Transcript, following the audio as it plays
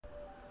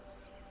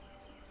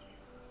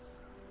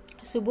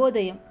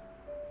శుభోదయం.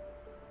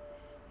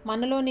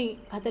 మనలోని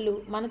కథలు,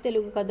 మన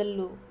తెలుగు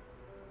కథల్లో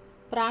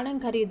ప్రాణం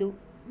ఖరీదు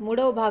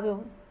 3వ భాగం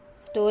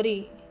స్టోరీ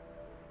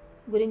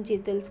గురించి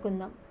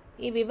తెలుసుకుందాం.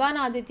 ఈ వివాన్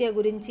ఆదిత్య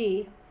గురించి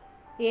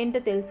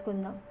ఏంటో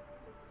తెలుసుకుందాం.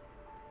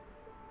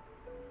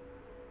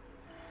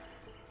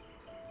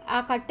 ఆ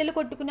కట్టెలు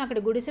కొట్టుకుని అక్కడ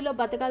గుడిసెలో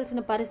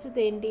బతకాల్సిన పరిస్థితి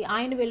ఏంటి,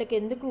 ఆయన వీళ్ళకి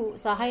ఎందుకు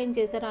సహాయం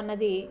చేశారు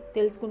అన్నది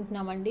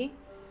తెలుసుకుంటున్నామండి.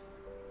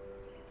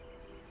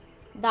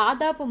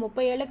 దాదాపు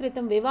 30 ఏళ్ల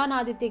క్రితం వివాన్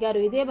ఆదిత్య గారు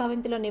ఇదే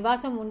భవంతిలో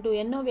నివాసం ఉంటూ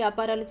ఎన్నో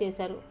వ్యాపారాలు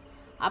చేశారు.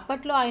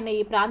 అప్పట్లో ఆయన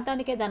ఈ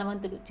ప్రాంతానికే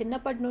ధనవంతుడు.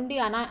 చిన్నప్పటి నుండి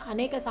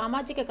అనేక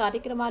సామాజిక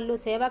కార్యక్రమాల్లో,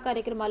 సేవా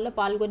కార్యక్రమాల్లో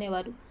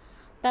పాల్గొనేవారు.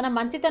 తన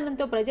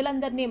మంచితనంతో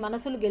ప్రజలందరినీ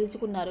మనసులు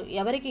గెలుచుకున్నారు.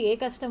 ఎవరికి ఏ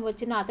కష్టం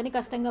వచ్చినా అతని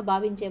కష్టంగా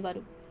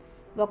భావించేవారు.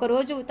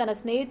 ఒకరోజు తన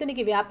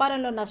స్నేహితునికి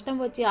వ్యాపారంలో నష్టం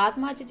వచ్చి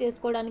ఆత్మహత్య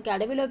చేసుకోవడానికి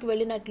అడవిలోకి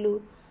వెళ్ళినట్లు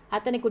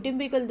అతని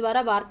కుటుంబీకుల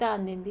ద్వారా వార్త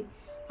అందింది.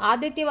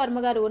 ఆదిత్య వర్మ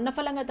గారు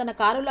ఉన్నఫలంగా తన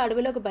కారులో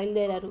అడవిలోకి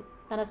బయలుదేరారు.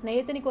 తన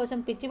స్నేహితుని కోసం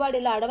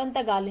పిచ్చివాడిలా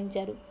అడవంతా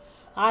గాలించారు.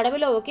 ఆ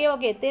అడవిలో ఒకే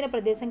ఒక ఎత్తైన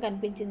ప్రదేశం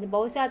కనిపించింది.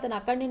 బహుశా అతను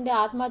అక్కడి నుండి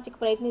ఆత్మహత్యకు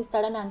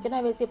ప్రయత్నిస్తాడని అంచనా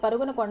వేసి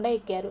పరుగున కొండ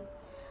ఎక్కారు.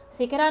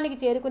 శిఖరానికి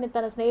చేరుకుని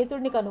తన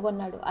స్నేహితుడిని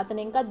కనుగొన్నాడు.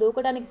 అతను ఇంకా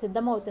దూకడానికి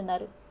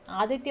సిద్ధమవుతున్నారు.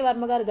 ఆదిత్య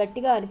వర్మ గారు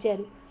గట్టిగా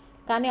అరిచారు.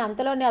 కానీ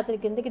అంతలోనే అతని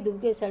కిందకి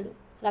దూకేశాడు.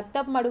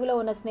 రక్తపు మడుగులో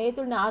ఉన్న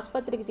స్నేహితుడిని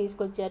ఆసుపత్రికి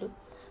తీసుకొచ్చారు.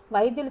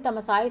 వైద్యులు తమ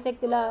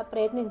సాయశక్తిలా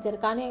ప్రయత్నించారు,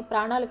 కానీ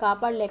ప్రాణాలు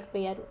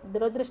కాపాడలేకపోయారు.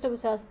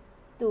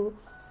 దురదృష్టవశాత్తు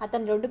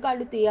అతను 2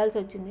 కాళ్ళు తీయాల్సి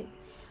వచ్చింది.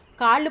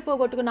 కాళ్ళు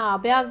పోగొట్టుకున్న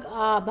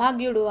ఆ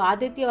అభాగ్యుడు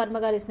ఆదిత్య వర్మ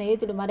గారి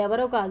స్నేహితుడు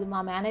మరెవరో కాదు, మా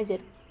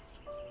మేనేజర్.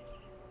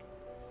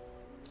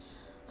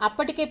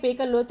 అప్పటికే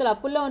పీకల లోతుల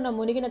అప్పుల్లో ఉన్న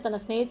మునిగిన తన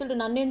స్నేహితుడు,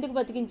 నన్ను ఎందుకు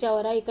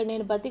బతికించావరా, ఇక్కడ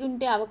నేను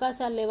బతికుంటే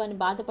అవకాశాలు లేవని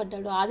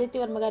బాధపడ్డాడు. ఆదిత్య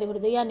వర్మ గారి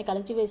హృదయాన్ని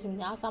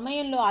కలిచివేసింది. ఆ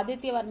సమయంలో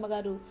ఆదిత్య వర్మ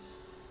గారు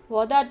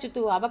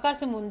ఓదార్చుతూ,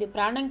 అవకాశం ఉంది,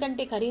 ప్రాణం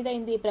కంటే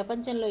ఖరీదైంది ఈ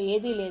ప్రపంచంలో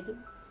ఏదీ లేదు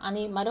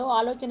అని మరో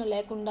ఆలోచన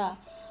లేకుండా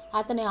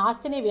అతని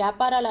ఆస్తిని,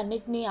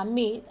 వ్యాపారాలన్నింటినీ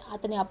అమ్మి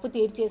అతని అప్పు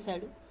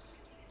తీర్చేశాడు.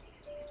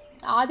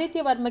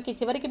 ఆదిత్య వర్మకి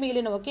చివరికి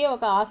మిగిలిన ఒకే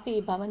ఒక ఆస్తి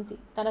ఈ భవంతి.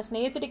 తన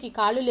స్నేహితుడికి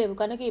కాళ్ళు లేవు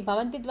కనుక ఈ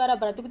భవంతి ద్వారా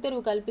బ్రతుకు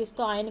తెరువు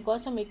కల్పిస్తూ ఆయన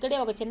కోసం ఇక్కడే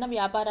ఒక చిన్న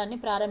వ్యాపారాన్ని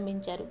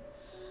ప్రారంభించారు.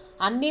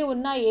 అన్నీ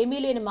ఉన్నా ఏమీ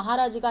లేని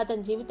మహారాజుగా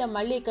అతని జీవితం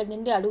మళ్ళీ ఇక్కడి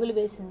నుండి అడుగులు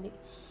వేసింది.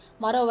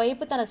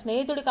 మరోవైపు తన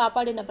స్నేహితుడు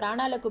కాపాడిన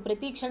ప్రాణాలకు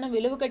ప్రతి క్షణం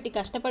విలువ కట్టి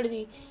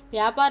కష్టపడి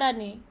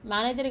వ్యాపారాన్ని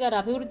మేనేజర్ గారు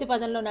అభివృద్ధి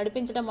పదంలో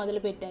నడిపించడం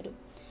మొదలుపెట్టారు.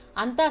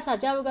 అంతా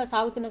సజావుగా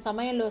సాగుతున్న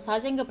సమయంలో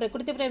సహజంగా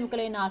ప్రకృతి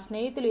ప్రేమికులైన ఆ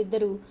స్నేహితులు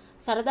ఇద్దరూ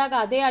సరదాగా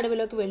అదే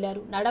అడవిలోకి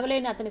వెళ్లారు.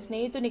 నడవలేని అతని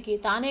స్నేహితునికి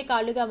తానే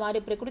కాళ్ళుగా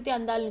మారి ప్రకృతి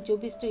అందాలను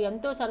చూపిస్తూ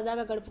ఎంతో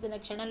సరదాగా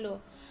గడుపుతున్న క్షణంలో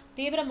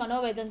తీవ్ర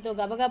మనోవేదంతో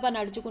గబగబా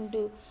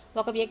నడుచుకుంటూ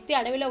ఒక వ్యక్తి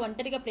అడవిలో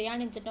ఒంటరిగా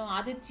ప్రయాణించడం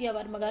ఆదిత్య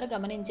వర్మ గారు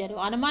గమనించారు.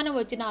 అనుమానం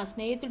వచ్చిన ఆ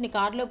స్నేహితుడిని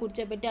కారులో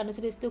కూర్చోబెట్టి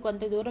అనుసరిస్తూ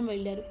కొంత దూరం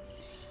వెళ్లారు.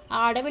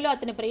 ఆ అడవిలో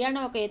అతని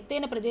ప్రయాణం ఒక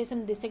ఎత్తైన ప్రదేశం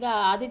దిశగా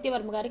ఆదిత్య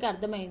వర్మ గారికి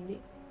అర్థమైంది.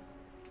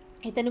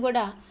 ఇతను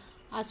కూడా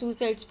ఆ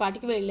సూసైడ్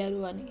స్పాట్కి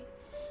వెళ్ళారు అని.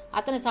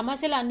 అతని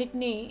సమస్యలు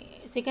అన్నింటినీ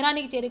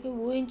శిఖరానికి చేరుకు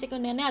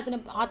ఊహించకుండానే అతను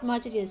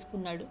ఆత్మహత్య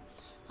చేసుకున్నాడు.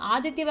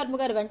 ఆదిత్య వర్మ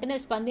గారు వెంటనే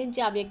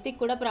స్పందించి ఆ వ్యక్తికి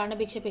కూడా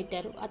ప్రాణభిక్ష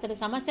పెట్టారు. అతని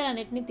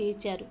సమస్యలన్నింటినీ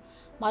తీర్చారు.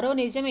 మరో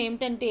నిజం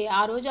ఏమిటంటే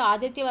ఆ రోజు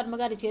ఆదిత్య వర్మ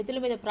గారి చేతుల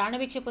మీద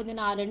ప్రాణభిక్ష పొందిన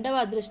ఆ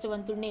 2వ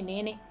అదృష్టవంతుడిని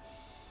నేనే.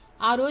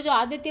 ఆ రోజు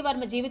ఆదిత్య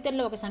వర్మ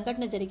జీవితంలో ఒక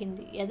సంఘటన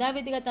జరిగింది.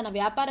 యథావిధిగా తన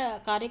వ్యాపార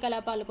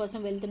కార్యకలాపాల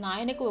కోసం వెళ్తున్న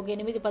ఆయనకు ఒక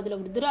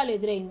 8-10 వృద్ధురాలు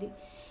ఎదురైంది.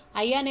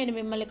 అయ్యా, నేను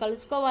మిమ్మల్ని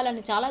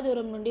కలుసుకోవాలని చాలా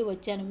దూరం నుండి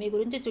వచ్చాను. మీ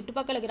గురించి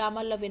చుట్టుపక్కల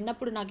గ్రామాల్లో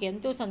విన్నప్పుడు నాకు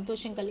ఎంతో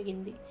సంతోషం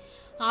కలిగింది.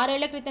 6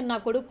 ఏళ్ల క్రితం నా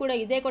కొడుకు కూడా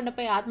ఇదే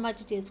కొండపై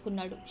ఆత్మహత్య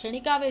చేసుకున్నాడు.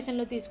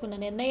 క్షణికావేశంలో తీసుకున్న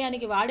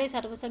నిర్ణయానికి వాడే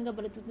సర్వసంగా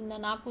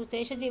బ్రతుకుతున్న నాకు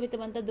శేష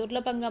జీవితం అంతా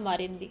దుర్లభంగా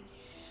మారింది.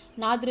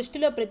 నా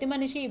దృష్టిలో ప్రతి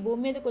మనిషి ఈ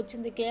భూమి మీదకి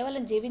వచ్చింది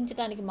కేవలం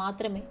జీవించడానికి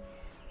మాత్రమే.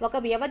 ఒక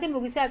వ్యవధి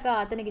ముగిశాక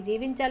అతనికి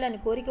జీవించాలని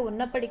కోరిక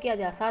ఉన్నప్పటికీ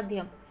అది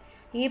అసాధ్యం.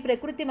 ఈ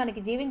ప్రకృతి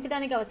మనకి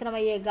జీవించడానికి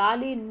అవసరమయ్యే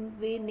గాలి,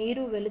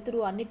 నీరు, వెలుతురు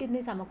అన్నిటినీ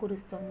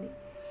సమకూరుస్తోంది.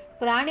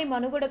 ప్రాణి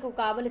మనుగడకు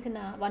కావలసిన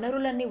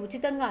వనరులన్నీ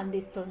ఉచితంగా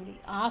అందిస్తోంది.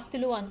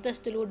 ఆస్తులు,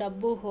 అంతస్తులు,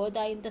 డబ్బు,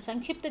 హోదా, ఇంత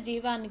సంక్షిప్త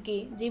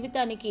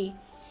జీవితానికి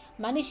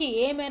మనిషి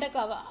ఏ మేరకు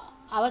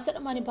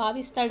అవసరమని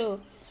భావిస్తాడో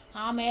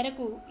ఆ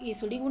మేరకు ఈ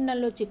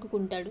సుడిగుండంలో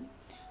చిక్కుకుంటాడు.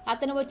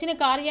 అతను వచ్చిన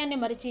కార్యాన్ని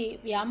మరిచి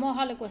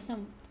వ్యామోహాల కోసం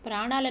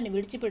ప్రాణాలను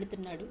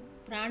విడిచిపెడుతున్నాడు.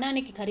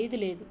 ప్రాణానికి ఖరీదు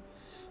లేదు.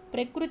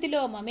 ప్రకృతిలో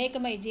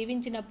మమేకమై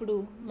జీవించినప్పుడు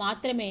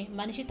మాత్రమే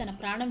మనిషి తన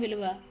ప్రాణం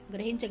విలువ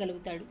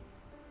గ్రహించగలుగుతాడు.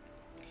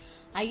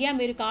 అయ్యా,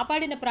 మీరు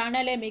కాపాడిన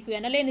ప్రాణాలే మీకు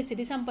ఎనలేని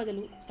సిరి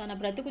సంపదలు. తన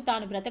బ్రతుకు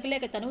తాను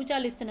బ్రతకలేక తనువు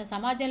చాలిస్తున్న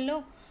సమాజంలో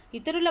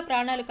ఇతరుల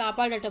ప్రాణాలు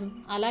కాపాడటం,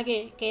 అలాగే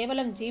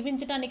కేవలం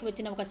జీవించడానికి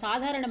వచ్చిన ఒక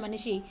సాధారణ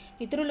మనిషి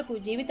ఇతరులకు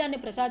జీవితాన్ని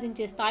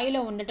ప్రసాదించే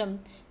స్థాయిలో ఉండటం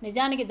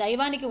నిజానికి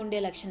దైవానికి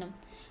ఉండే లక్షణం.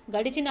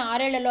 గడిచిన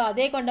 6 ఏళ్లలో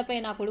అదే కొండపై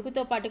నా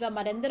కొడుకుతో పాటుగా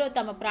మరెందరో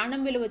తమ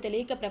ప్రాణం విలువ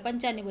తెలియక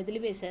ప్రపంచాన్ని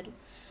వదిలివేశారు.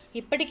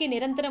 ఇప్పటికీ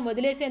నిరంతరం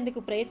వదిలేసేందుకు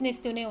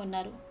ప్రయత్నిస్తూనే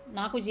ఉన్నారు.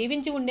 నాకు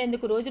జీవించి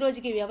ఉండేందుకు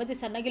రోజురోజుకి వ్యవధి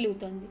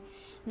సన్నగిలుగుతోంది.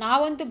 నా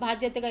వంతు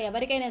బాధ్యతగా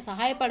ఎవరికైనా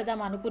సహాయపడదాం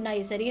అనుకున్నా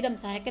ఈ శరీరం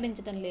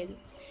సహకరించడం లేదు.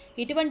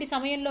 ఇటువంటి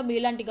సమయంలో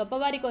మీలాంటి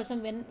గొప్పవారి కోసం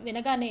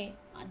వినగానే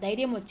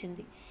ధైర్యం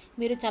వచ్చింది.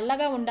 మీరు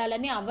చల్లగా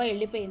ఉండాలని అవ్వ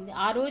వెళ్ళిపోయింది.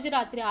 ఆ రోజు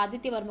రాత్రి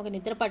ఆదిత్య వర్మకు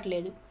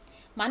నిద్రపట్టలేదు.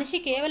 మనిషి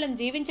కేవలం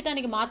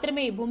జీవించడానికి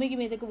మాత్రమే ఈ భూమికి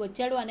మీదకు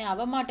వచ్చాడు అనే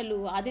అవమాటలు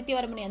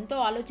ఆదిత్యవర్మని ఎంతో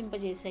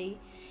ఆలోచింపజేశాయి.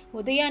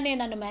 ఉదయాన్నే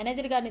నన్ను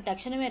మేనేజర్ గారిని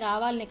తక్షణమే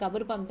రావాలని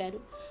కబురు పంపారు.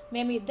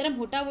 మేము ఇద్దరం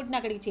హుటాహుటిన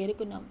అక్కడికి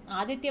చేరుకున్నాం.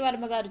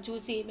 ఆదిత్యవర్మ గారు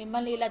చూసి,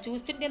 మిమ్మల్ని ఇలా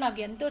చూస్తుంటే నాకు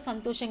ఎంతో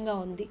సంతోషంగా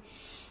ఉంది.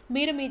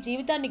 మీరు మీ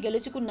జీవితాన్ని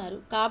గెలుచుకున్నారు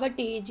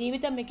కాబట్టి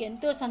జీవితం మీకు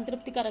ఎంతో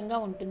సంతృప్తికరంగా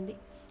ఉంటుంది.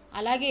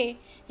 అలాగే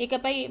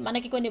ఇకపై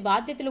మనకి కొన్ని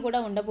బాధ్యతలు కూడా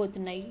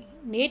ఉండబోతున్నాయి.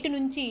 నేటి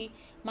నుంచి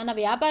మన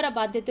వ్యాపార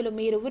బాధ్యతలు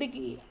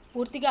మీరువురికి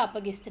పూర్తిగా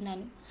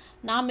అప్పగిస్తున్నాను.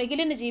 నా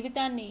మిగిలిన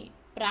జీవితాన్ని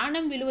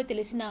ప్రాణం విలువ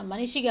తెలిసిన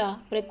మనిషిగా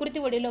ప్రకృతి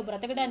ఒడిలో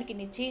బ్రతకడానికి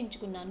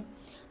నిశ్చయించుకున్నాను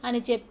అని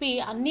చెప్పి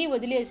అన్నీ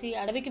వదిలేసి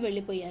అడవికి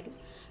వెళ్ళిపోయారు.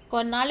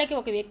 కొన్నాళ్ళకి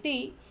ఒక వ్యక్తి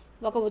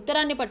ఒక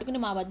ఉత్తరాన్ని పట్టుకుని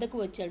మా వద్దకు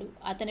వచ్చాడు.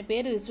 అతని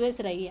పేరు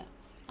విశ్వేశ్వరయ్య.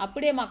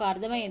 అప్పుడే మాకు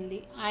అర్థమైంది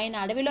ఆయన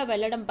అడవిలో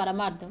వెళ్ళడం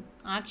పరమార్థం.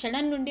 ఆ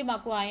క్షణం నుండి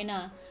మాకు ఆయన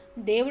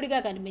దేవుడిగా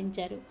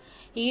కనిపించారు.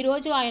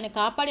 ఈరోజు ఆయన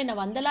కాపాడిన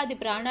వందలాది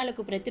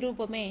ప్రాణాలకు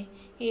ప్రతిరూపమే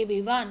ఈ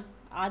వివాన్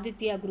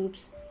ఆదిత్య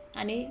గ్రూప్స్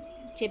అని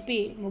చెప్పి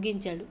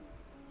ముగించాడు.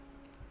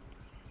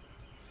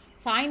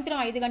 సాయంత్రం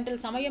 5 గంటల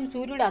సమయం.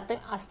 సూర్యుడు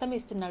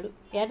అస్తమిస్తున్నాడు.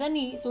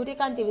 ఎర్రని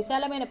సూర్యకాంతి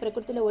విశాలమైన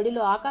ప్రకృతిలో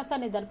ఒడిలో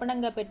ఆకాశాన్ని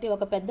దర్పణంగా పెట్టి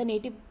ఒక పెద్ద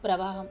నీటి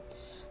ప్రవాహం.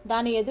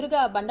 దాని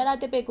ఎదురుగా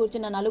బండరాతిపై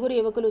కూర్చున్న 4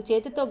 యువకులు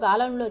చేతితో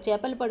గాలంలో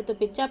చేపలు పడుతూ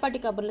పిచ్చాపాటి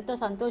కబుర్లతో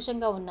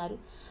సంతోషంగా ఉన్నారు.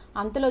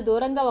 అంతలో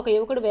దూరంగా ఒక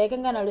యువకుడు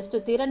వేగంగా నడుస్తూ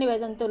తీరని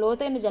వేదంతో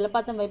లోతైన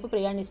జలపాతం వైపు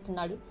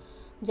ప్రయాణిస్తున్నాడు.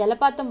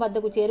 జలపాతం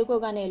వద్దకు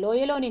చేరుకోగానే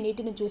లోయలోని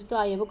నీటిని చూస్తూ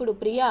ఆ యువకుడు,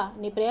 ప్రియా,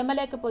 నీ ప్రేమ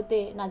లేకపోతే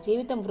నా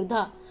జీవితం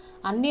వృధా.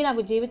 అన్నీ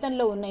నాకు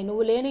జీవితంలో ఉన్నాయి.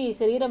 నువ్వు లేని ఈ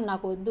శరీరం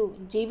నాకు వద్దు,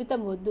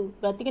 జీవితం వద్దు,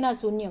 బ్రతికినా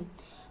శూన్యం.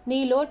 నీ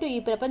లోటు ఈ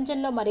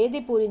ప్రపంచంలో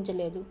మరేదీ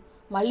పూరించలేదు.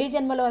 మళ్ళీ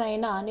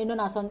జన్మలోనైనా నిన్ను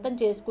నా సొంతం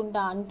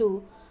చేసుకుంటా అంటూ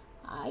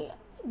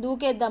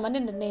దూకేద్దామని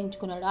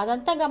నిర్ణయించుకున్నాడు.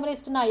 అదంతా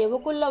గమనిస్తున్న ఆ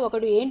యువకుల్లో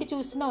ఒకడు, ఏంటి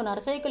చూస్తున్నావు,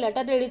 నర్సయ్యకు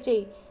లెటర్ రెడీ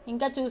చేయి,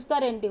 ఇంకా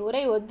చూస్తారేంటి,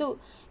 ఒరేయ్ వద్దు,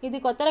 ఇది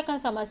కొత్త రకం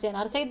సమస్య,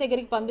 నర్సయ్య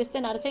దగ్గరికి పంపిస్తే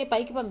నర్సయ్య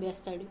పైకి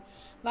పంపేస్తాడు,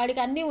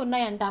 వాడికి అన్నీ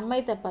ఉన్నాయంట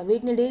అమ్మాయి తప్ప,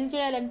 వీటిని డీల్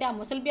చేయాలంటే ఆ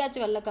ముసలి బ్యాచ్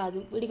వల్ల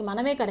కాదు, వీడికి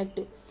మనమే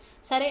కరెక్ట్.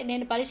 సరే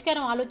నేను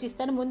పరిష్కారం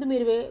ఆలోచిస్తాను, ముందు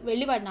మీరు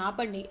వెళ్ళి వాడిని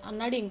ఆపండి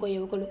అన్నాడు ఇంకో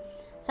యువకుడు.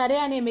 సరే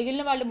అని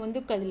మిగిలిన వాళ్ళు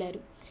ముందుకు కదిలారు.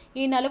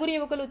 ఈ 4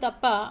 యువకులు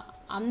తప్ప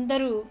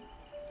అందరూ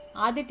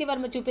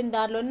ఆదిత్యవర్మ చూపిన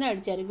దారిలోనే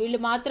నడిచారు. వీళ్ళు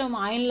మాత్రం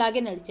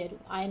ఆయనలాగే నడిచారు.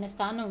 ఆయన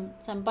స్థానం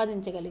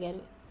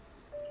సంపాదించగలిగారు.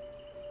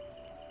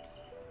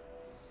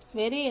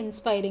 వెరీ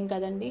ఇన్స్పైరింగ్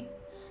కదండి.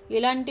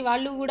 ఇలాంటి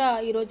వాళ్ళు కూడా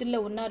ఈ రోజుల్లో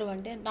ఉన్నారు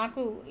అంటే,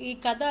 నాకు ఈ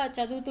కథ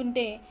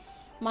చదువుతుంటే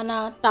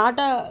మన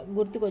టాటా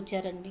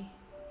గుర్తుకొచ్చారండి.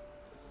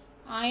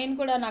 ఆయన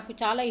కూడా నాకు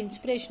చాలా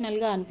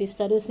ఇన్స్పిరేషనల్గా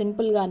అనిపిస్తారు,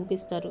 సింపుల్గా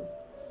అనిపిస్తారు.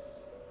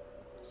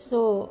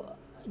 సో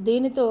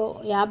దీనితో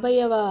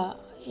 50వ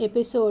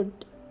ఎపిసోడ్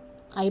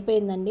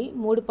అయిపోయిందండి.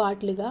 3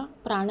 పార్ట్లుగా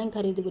ప్రాణం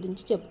ఖరీదు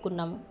గురించి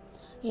చెప్పుకున్నాము.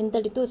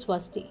 ఇంతటితో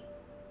స్వస్తి.